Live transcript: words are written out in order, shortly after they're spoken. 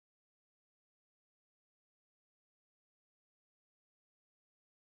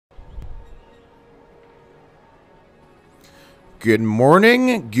Good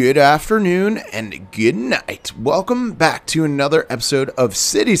morning, good afternoon, and good night. Welcome back to another episode of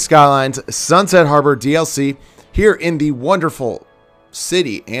City Skylines Sunset Harbor DLC here in the wonderful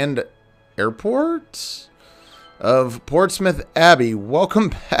city and airport of Portsmith Abbey.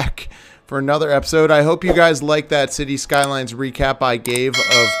 Welcome back for another episode. I hope you guys like that City Skylines recap I gave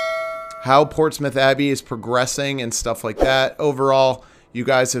of how Portsmouth Abbey is progressing and stuff like that. Overall, you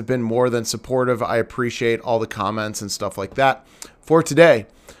guys have been more than supportive. I appreciate all the comments and stuff like that. For today,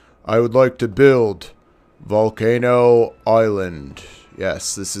 I would like to build Volcano Island.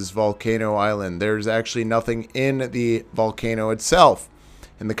 Yes, this is Volcano Island. There's actually nothing in the volcano itself.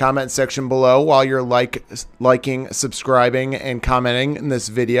 In the comment section below, while you're liking, subscribing, and commenting in this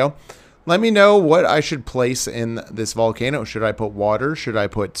video, let me know what I should place in this volcano. Should I put water? Should I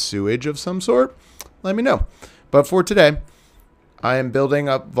put sewage of some sort? Let me know. But for today, I am building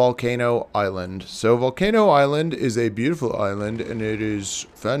up Volcano Island. So Volcano Island is a beautiful island and it is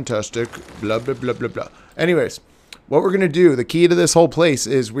fantastic. Blah, blah, blah, blah, blah. Anyways, what we're going to do, the key to this whole place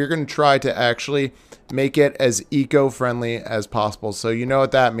is we're going to try to actually make it as eco-friendly as possible. So you know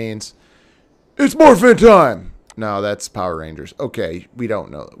what that means. It's morphin time. No, that's Power Rangers. Okay, we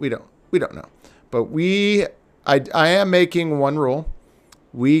don't know. We don't know. But I am making one rule.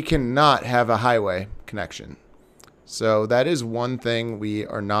 We cannot have a highway connection. So that is one thing we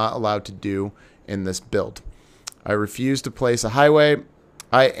are not allowed to do in this build. I refuse to place a highway.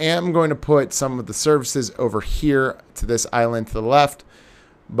 I am going to put some of the services over here to this island to the left,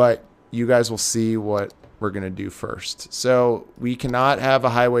 but you guys will see what we're going to do first. So we cannot have a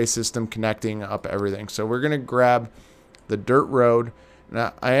highway system connecting up everything. So we're going to grab the dirt road.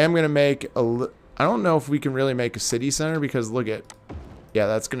 Now I am going to make I don't know if we can really make a city center because look at, yeah,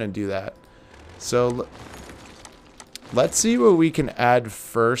 that's going to do that. So let's see what we can add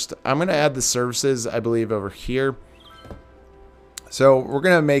first. I'm going to add the services, I believe, over here. So we're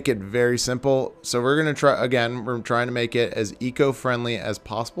going to make it very simple. So we're going to try, again, we're trying to make it as eco-friendly as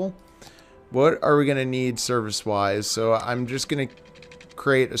possible. What are we going to need service-wise? So I'm just going to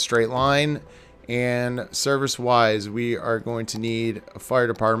create a straight line. And service-wise, we are going to need a fire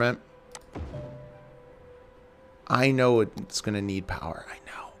department. I know it's going to need power. I know.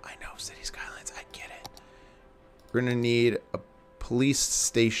 City Skylines, I get it. We're going to need a police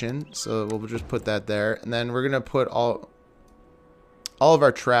station, so we'll just put that there. And then we're going to put all of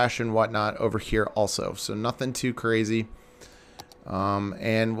our trash and whatnot over here also. So nothing too crazy.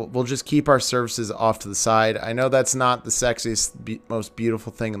 And we'll just keep our services off to the side. I know that's not the sexiest, most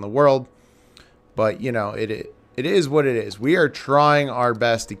beautiful thing in the world, but, you know, it is what it is. We are trying our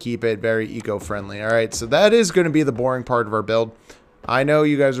best to keep it very eco-friendly. All right, so that is going to be the boring part of our build. I know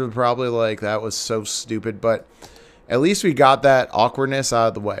you guys are probably like, that was so stupid, but at least we got that awkwardness out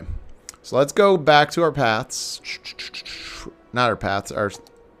of the way. So let's go back to our paths. Not our paths, our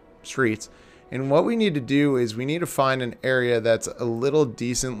streets. And what we need to do is we need to find an area that's a little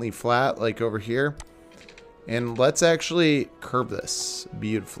decently flat, like over here. And let's actually curve this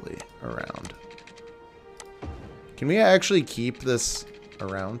beautifully around. Can we actually keep this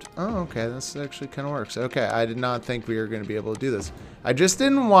around? Oh, okay, this actually kind of works. Okay, I did not think we were going to be able to do this. I just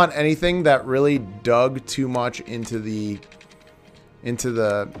didn't want anything that really dug too much into the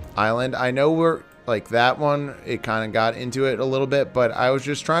island. I know we're like that one, it kind of got into it a little bit, but I was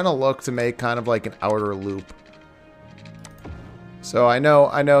just trying to look to make kind of like an outer loop. So I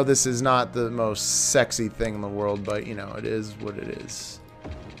know this is not the most sexy thing in the world, but you know, it is what it is.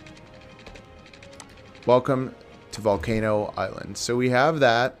 Welcome to Volcano Island. So we have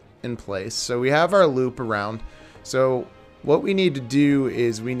that in place. So we have our loop around. So what we need to do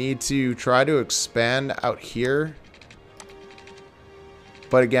is we need to try to expand out here.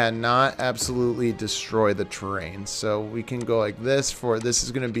 But again, not absolutely destroy the terrain. So we can go like this this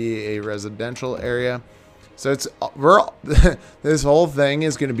is going to be a residential area. So this whole thing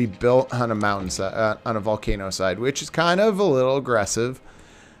is going to be built on a mountainside, on a volcano side, which is kind of a little aggressive.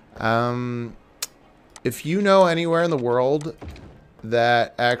 If you know anywhere in the world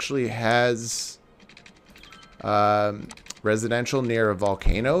that actually has residential near a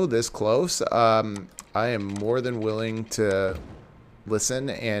volcano this close, I am more than willing to listen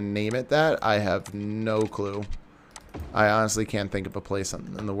and name it that. I have no clue. I honestly can't think of a place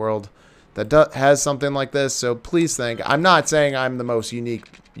in the world that has something like this, so please think. I'm not saying I'm the most unique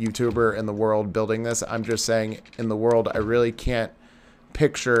YouTuber in the world building this. I'm just saying in the world I really can't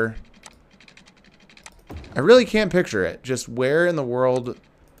picture it. Just where in the world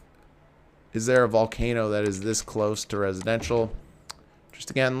is there a volcano that is this close to residential?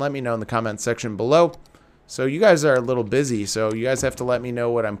 Just again, let me know in the comment section below. So you guys are a little busy, so you guys have to let me know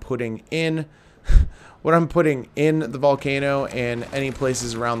what I'm putting in what I'm putting in the volcano and any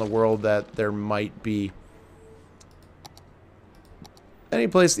places around the world that there might be. Any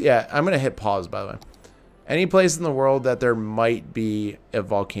place, yeah, I'm going to hit pause, by the way. Any place in the world that there might be a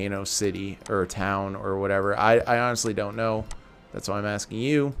volcano city or a town or whatever. I honestly don't know. That's why I'm asking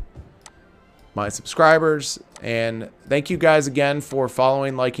you, my subscribers. And thank you guys again for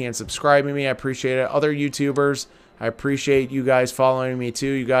following, liking, and subscribing me. I appreciate it. Other YouTubers, I appreciate you guys following me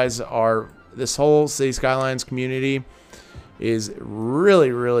too. You guys are, this whole City Skylines community is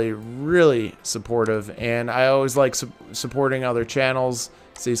really, really, really supportive. And I always like supporting other channels,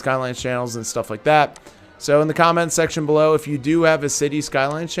 City Skylines channels and stuff like that. So in the comments section below, if you do have a City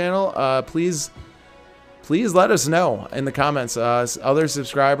Skylines channel, please let us know in the comments. Other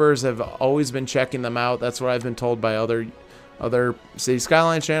subscribers have always been checking them out. That's what I've been told by other City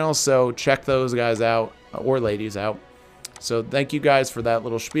Skylines channels. So check those guys out, or ladies out. So thank you guys for that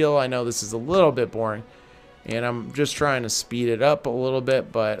little spiel. I know this is a little bit boring, and I'm just trying to speed it up a little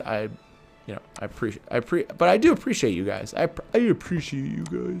bit, but I do appreciate you guys. I appreciate you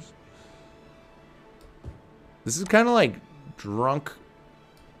guys. This is kind of like drunk.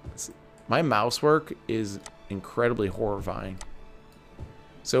 My mouse work is incredibly horrifying.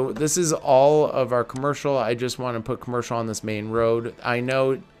 So this is all of our commercial. I just want to put commercial on this main road. I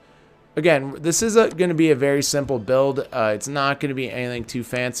know, again, this is going to be a very simple build. It's not going to be anything too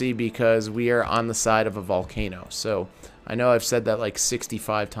fancy because we are on the side of a volcano. So I know I've said that like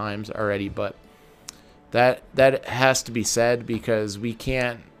 65 times already, but that has to be said because we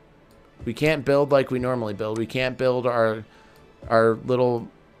can't build like we normally build. We can't build our little,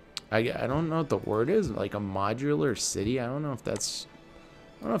 I don't know what the word is, like a modular city. I don't know if that's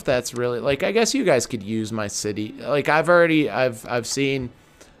really, like, I guess you guys could use my city. Like I've seen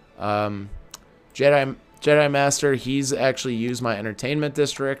Jedi Master, he's actually used my entertainment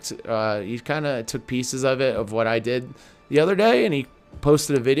district. He kind of took pieces of it, of what I did the other day, and he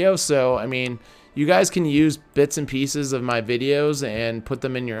posted a video. So I mean, you guys can use bits and pieces of my videos and put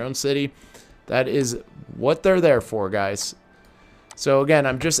them in your own city. That is what they're there for, guys. So again,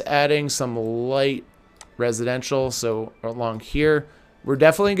 I'm just adding some light residential. So along here, we're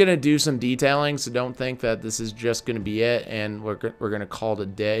definitely going to do some detailing. So don't think that this is just going to be it and we're going to call it a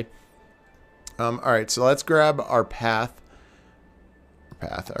day. All right, so let's grab our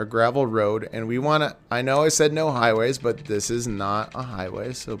our gravel road, and we want to, I know I said no highways, but this is not a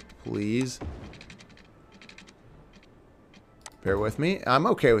highway, so please bear with me. I'm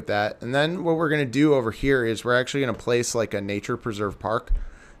okay with that. And then what we're going to do over here is we're actually going to place like a nature preserve park.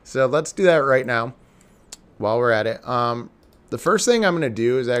 So let's do that right now while we're at it. The first thing I'm going to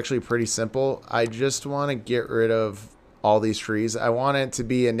do is actually pretty simple. I just want to get rid of all these trees. I want it to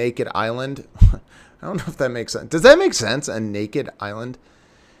be a naked island. I don't know if that makes sense. Does that make sense? A naked island?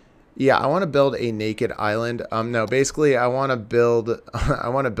 Yeah, I want to build a naked island. No, basically I want to build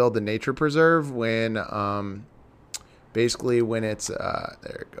the nature preserve when basically when it's there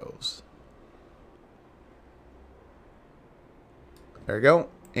it goes. There we go.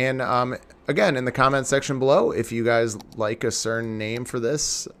 And again, in the comment section below, if you guys like a certain name for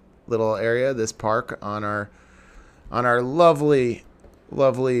this little area, this park on our lovely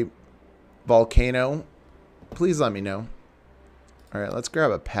volcano, please let me know. All right, let's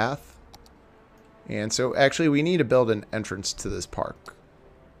grab a path. And so actually we need to build an entrance to this park.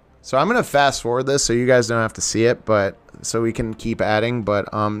 So I'm going to fast forward this so you guys don't have to see it, but so we can keep adding, but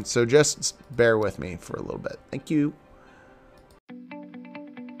so just bear with me for a little bit. Thank you.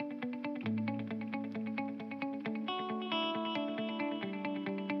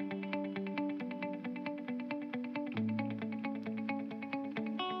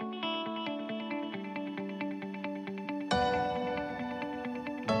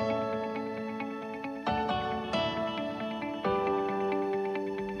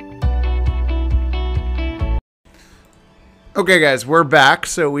 Okay guys, we're back.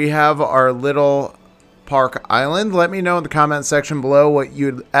 So we have our little park island. Let me know in the comment section below what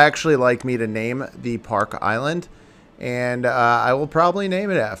you'd actually like me to name the park island, and I will probably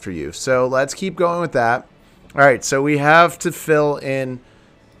name it after you. So let's keep going with that. All right, so we have to fill in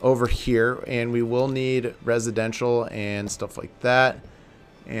over here, and we will need residential and stuff like that.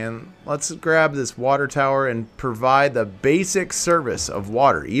 And let's grab this water tower and provide the basic service of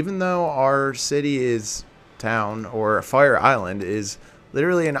water. Even though our city is town, or a fire island is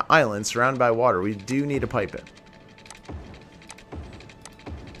literally an island surrounded by water, we do need to pipe it.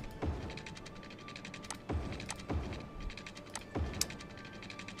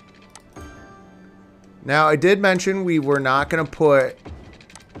 Now I did mention we were not going to put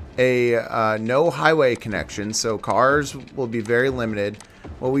a no highway connection, so cars will be very limited.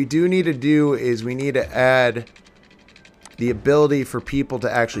 What we do need to do is we need to add the ability for people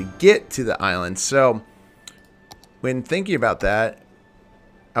to actually get to the island. So when thinking about that,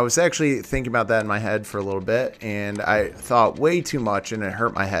 I was actually thinking about that in my head for a little bit, and I thought way too much and it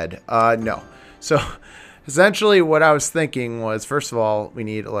hurt my head. No. So essentially what I was thinking was, first of all, we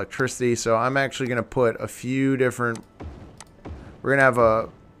need electricity. So I'm actually going to put a few different, we're going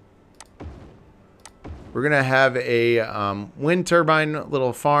to have a wind turbine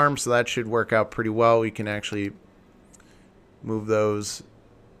little farm, so that should work out pretty well. We can actually move those.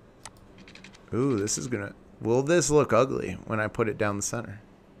 Ooh, this is gonna, will this look ugly when I put it down the center?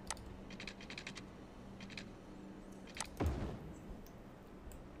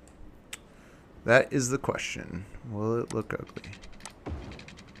 That is the question. Will it look ugly?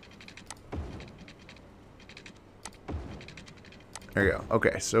 There you go.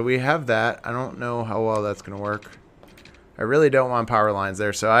 Okay, so we have that. I don't know how well that's going to work. I really don't want power lines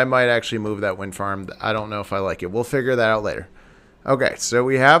there, so I might actually move that wind farm. I don't know if I like it. We'll figure that out later. Okay, so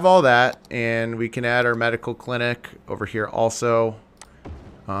we have all that, and we can add our medical clinic over here also.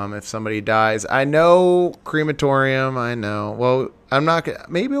 If somebody dies. I know crematorium, I know. Well, I'm not gonna,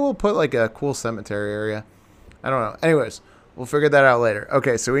 maybe we'll put like a cool cemetery area. I don't know. Anyways, we'll figure that out later.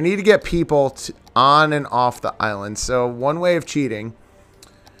 Okay, so we need to get people on and off the island. So one way of cheating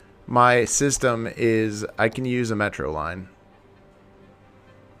my system is I can use a metro line.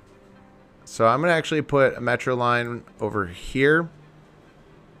 So I'm going to actually put a metro line over here.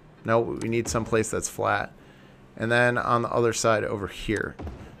 No, we need someplace that's flat. And then on the other side over here.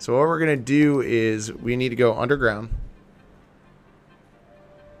 So what we're going to do is we need to go underground.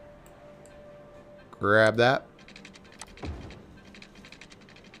 Grab that.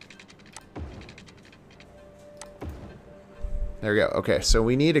 There we go. Okay, so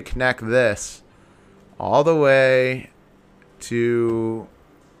we need to connect this all the way to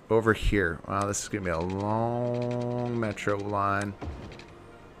over here. Wow, this is going to be a long metro line.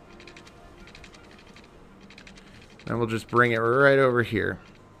 And we'll just bring it right over here.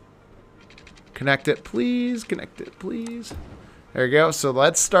 Connect it, please. Connect it, please. There you go. So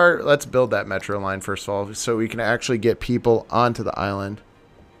let's build that metro line first of all, so we can actually get people onto the island.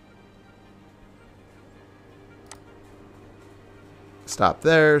 Stop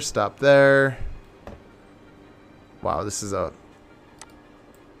there, stop there. Wow, this is a...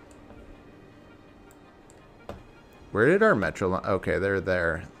 Where did our metro line... Okay, they're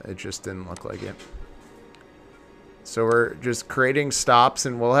there. It just didn't look like it. So we're just creating stops,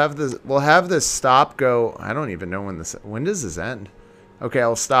 and we'll have this stop go... I don't even know when does this end? Okay,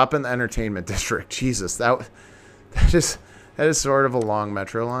 I'll stop in the entertainment district. Jesus, that is sort of a long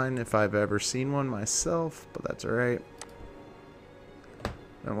metro line if I've ever seen one myself, but that's all right.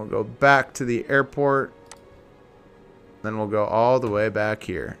 Then we'll go back to the airport. Then we'll go all the way back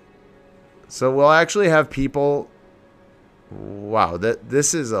here. So we'll actually have people... Wow,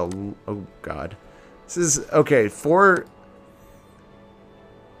 this is a... Oh, God. This is... Okay, for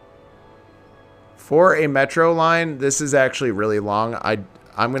a metro line, this is actually really long.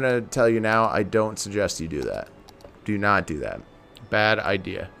 I'm going to tell you now, I don't suggest you do that. Do not do that. Bad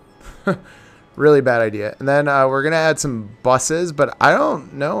idea. Really bad idea. And then we're going to add some buses, but I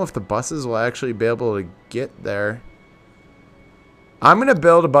don't know if the buses will actually be able to get there. I'm going to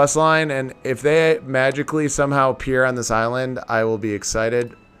build a bus line, and if they magically somehow appear on this island, I will be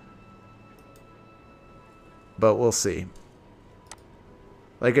excited. But we'll see.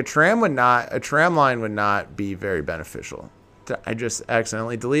 Like a tram line would not be very beneficial. I just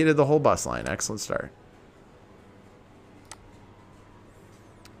accidentally deleted the whole bus line. Excellent start.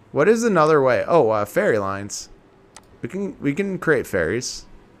 What is another way? Oh, ferry lines. We can create ferries.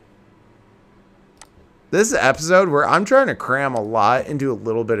 This is an episode where I'm trying to cram a lot into a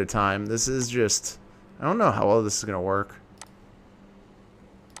little bit of time. This is just... I don't know how well this is going to work.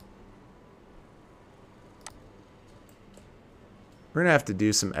 We're going to have to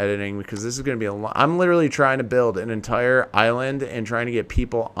do some editing because this is going to be a lot. I'm literally trying to build an entire island and trying to get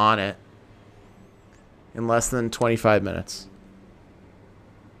people on it in less than 25 minutes.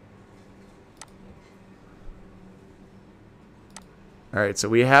 All right, so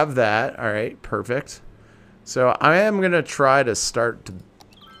we have that. All right, perfect. So I am going to try to start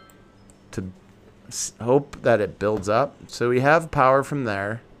to hope that it builds up. So we have power from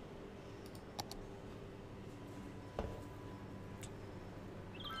there.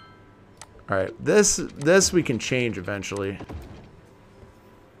 All right, this we can change eventually.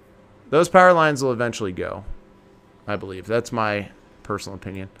 Those power lines will eventually go, I believe. That's my personal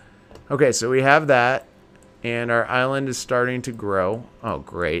opinion. Okay, so we have that. And our island is starting to grow. Oh,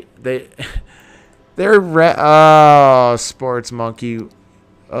 great. Oh, sports monkey.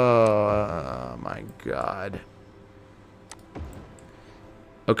 Oh my god.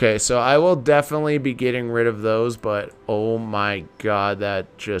 Okay, so I will definitely be getting rid of those, but oh my god,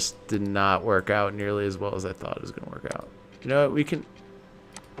 that just did not work out nearly as well as I thought it was going to work out. You know what, we can...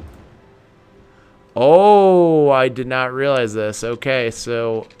 Oh, I did not realize this. Okay,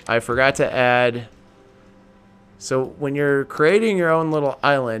 so I forgot to add... So when you're creating your own little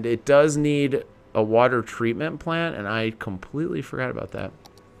island, it does need a water treatment plant, and I completely forgot about that.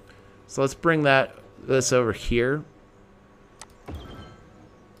 So let's bring this over here.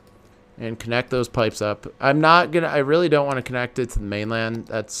 And connect those pipes up. I really don't want to connect it to the mainland.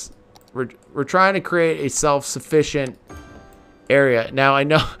 We're trying to create a self-sufficient area. Now I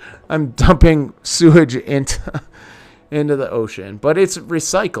know I'm dumping sewage into the ocean, but it's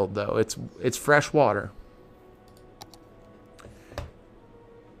recycled though. It's fresh water.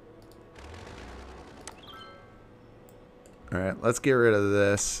 All right, let's get rid of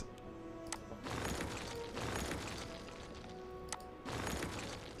this.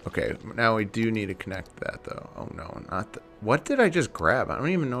 Okay, now we do need to connect that, though. Oh, no, not that. What did I just grab? I don't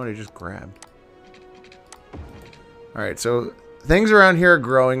even know what I just grabbed. All right, so things around here are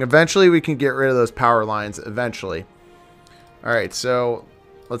growing. Eventually, we can get rid of those power lines, eventually. All right, so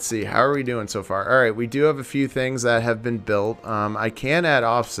let's see. How are we doing so far? All right, we do have a few things that have been built. I can add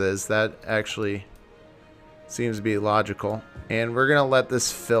offices. That actually seems to be logical. And we're going to let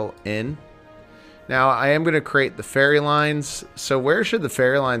this fill in. Now, I am going to create the ferry lines. So where should the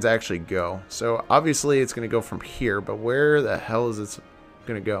ferry lines actually go? So obviously it's going to go from here, but where the hell is it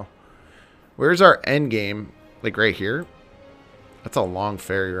going to go? Where's our end game? Like right here? That's a long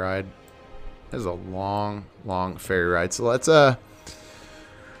ferry ride. That is a long, long ferry ride. So let's,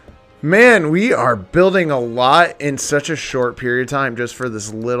 man, we are building a lot in such a short period of time just for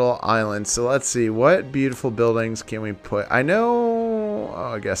this little island. So let's see, what beautiful buildings can we put? I know,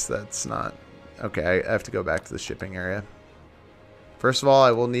 oh, I guess that's not. Okay, I have to go back to the shipping area. First of all,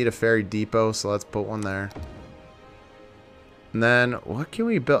 I will need a ferry depot, so let's put one there. And then, what can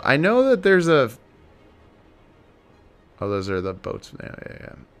we build? I know that there's a... Oh, those are the boats.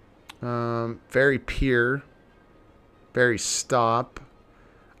 Yeah. Ferry pier. Ferry stop.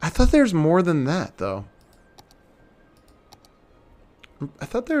 I thought there's more than that, though. I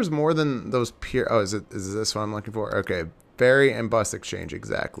thought there was more than those pier... Oh, is this what I'm looking for? Okay, ferry and bus exchange.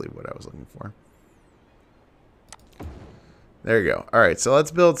 Exactly what I was looking for. There you go. All right, so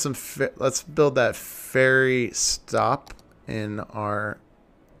let's build that ferry stop in the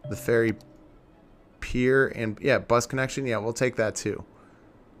ferry pier and yeah, bus connection. Yeah, we'll take that too.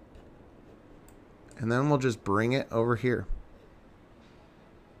 And then we'll just bring it over here.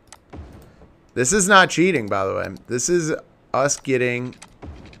 This is not cheating, by the way. This is us getting...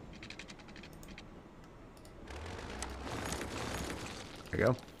 There you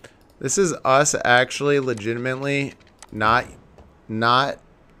go. This is us actually legitimately not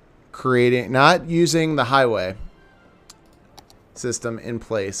using the highway system in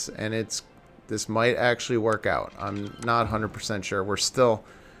place, and this might actually work out. I'm not 100% sure. We're still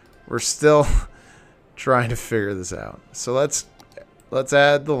trying to figure this out. So let's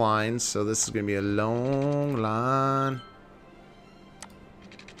add the lines. So this is going to be a long line.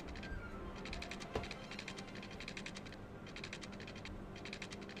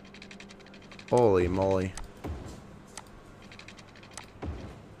 Holy moly.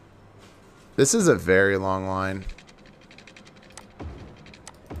 This is a very long line.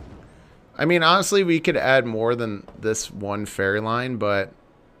 I mean, honestly, we could add more than this one ferry line, but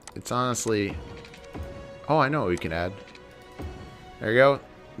it's honestly... Oh, I know what we can add. There you go.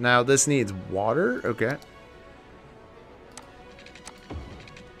 Now, this needs water. Okay.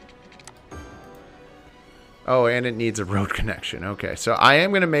 Oh, and it needs a road connection. Okay, so I am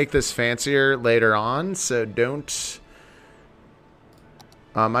going to make this fancier later on, so don't...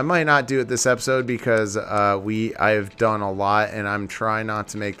 I might not do it this episode because I've done a lot, and I'm trying not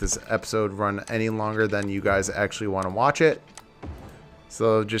to make this episode run any longer than you guys actually want to watch it.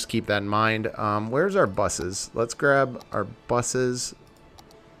 So just keep that in mind. Where's our buses? Let's grab our buses.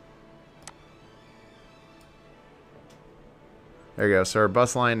 There you go. So our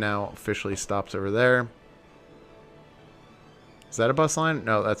bus line now officially stops over there. Is that a bus line?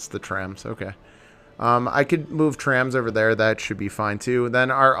 No, that's the trams. Okay. I could move trams over there. That should be fine too.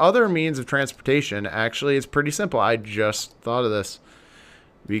 Then our other means of transportation actually is pretty simple. I just thought of this.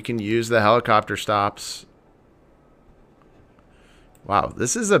 We can use the helicopter stops. Wow,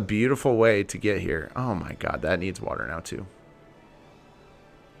 this is a beautiful way to get here. Oh my god, that needs water now too.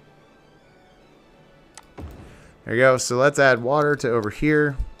 There you go. So let's add water to over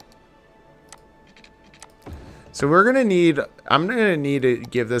here. So we're going to need, I'm going to need to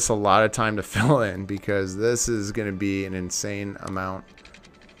give this a lot of time to fill in because this is going to be an insane amount.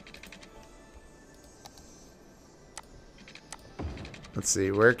 Let's see,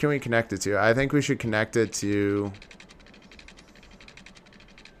 where can we connect it to? I think we should connect it to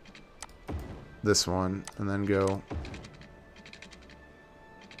this one and then go.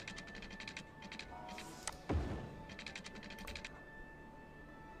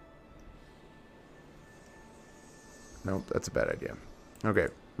 Nope, that's a bad idea. Okay,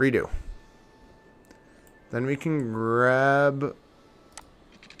 redo. Then we can grab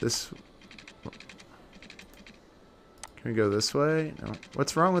this. Can we go this way? No.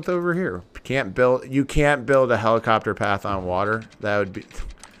 What's wrong with over here? You can't build a helicopter path on water. That would be,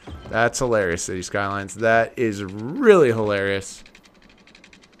 that's hilarious, City Skylines. That is really hilarious.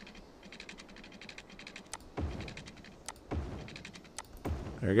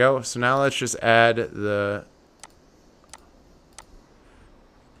 There we go. So now let's just add the,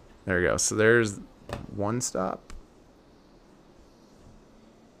 there we go. So there's one stop.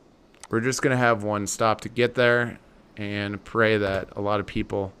 We're just going to have one stop to get there and pray that a lot of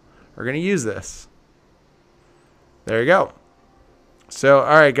people are going to use this. There you go. So,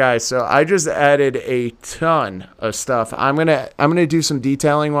 all right, guys. So I just added a ton of stuff. I'm going to do some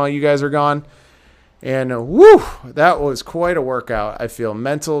detailing while you guys are gone. And woo, that was quite a workout. I feel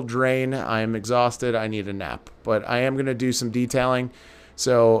mental drain. I am exhausted. I need a nap. But I am going to do some detailing.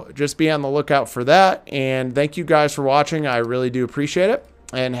 So just be on the lookout for that. And thank you guys for watching. I really do appreciate it.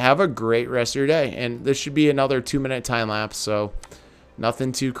 And have a great rest of your day. And this should be another 2-minute time lapse. So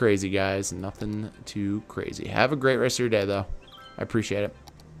nothing too crazy, guys. Nothing too crazy. Have a great rest of your day, though. I appreciate it.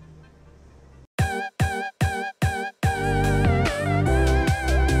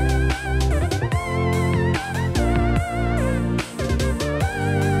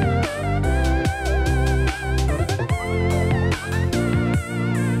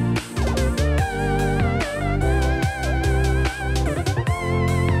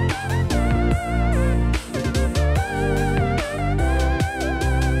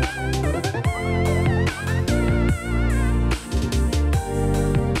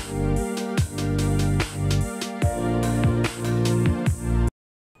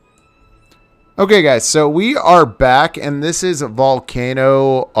 Okay, guys, so we are back, and this is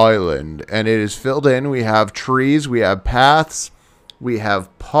Volcano Island, and it is filled in. We have trees, we have paths, we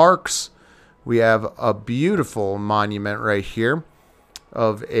have parks, we have a beautiful monument right here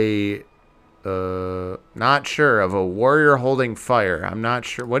of a, not sure, of a warrior holding fire. I'm not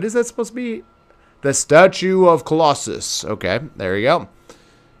sure. What is that supposed to be? The Statue of Colossus. Okay, there you go.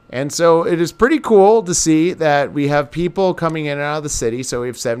 And so it is pretty cool to see that we have people coming in and out of the city, so we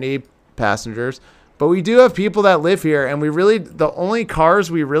have 70 passengers, but we do have people that live here, and we really, the only cars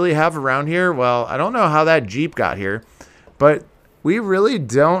we really have around here, well, I don't know how that Jeep got here, but we really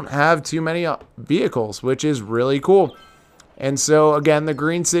don't have too many vehicles, which is really cool. And so again, the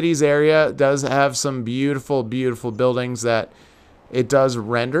Green Cities area does have some beautiful, beautiful buildings that it does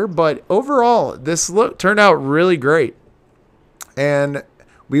render, but overall this turned out really great. And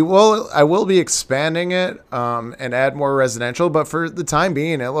I will be expanding it and add more residential, but for the time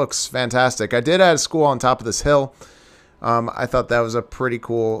being, it looks fantastic. I did add a school on top of this hill. I thought that was a pretty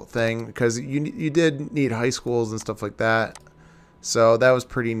cool thing because you did need high schools and stuff like that. So that was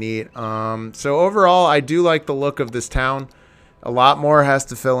pretty neat. So overall, I do like the look of this town. A lot more has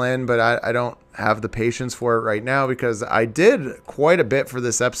to fill in, but I don't have the patience for it right now because I did quite a bit for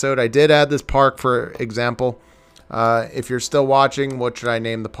this episode. I did add this park, for example. If you're still watching, what should I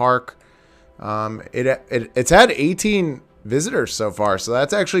name the park? It's had 18 visitors so far, so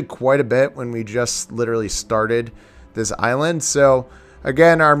that's actually quite a bit when we just literally started this island. So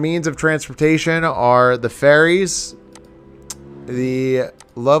again, our means of transportation are the ferries, the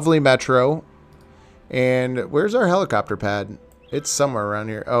lovely metro, and where's our helicopter pad? It's somewhere around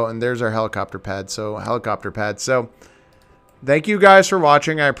here. Oh, and there's our helicopter pad. So helicopter pad. So thank you guys for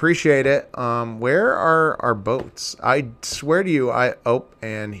watching. I appreciate it. Where are our boats? I swear to you,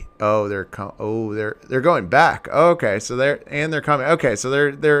 they're going back. Okay, so they're coming. Okay, so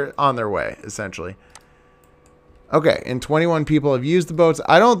they're on their way essentially. Okay, and 21 people have used the boats.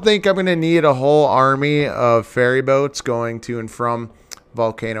 I don't think I'm going to need a whole army of ferry boats going to and from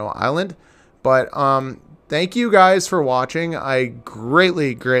Volcano Island, but thank you guys for watching. I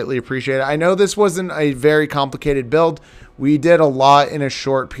greatly, greatly appreciate it. I know this wasn't a very complicated build. We did a lot in a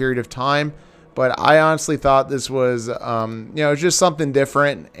short period of time, but I honestly thought this was, just something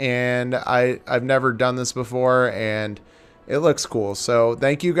different, and I've never done this before, and it looks cool. So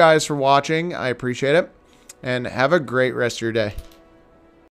thank you guys for watching. I appreciate it, and have a great rest of your day.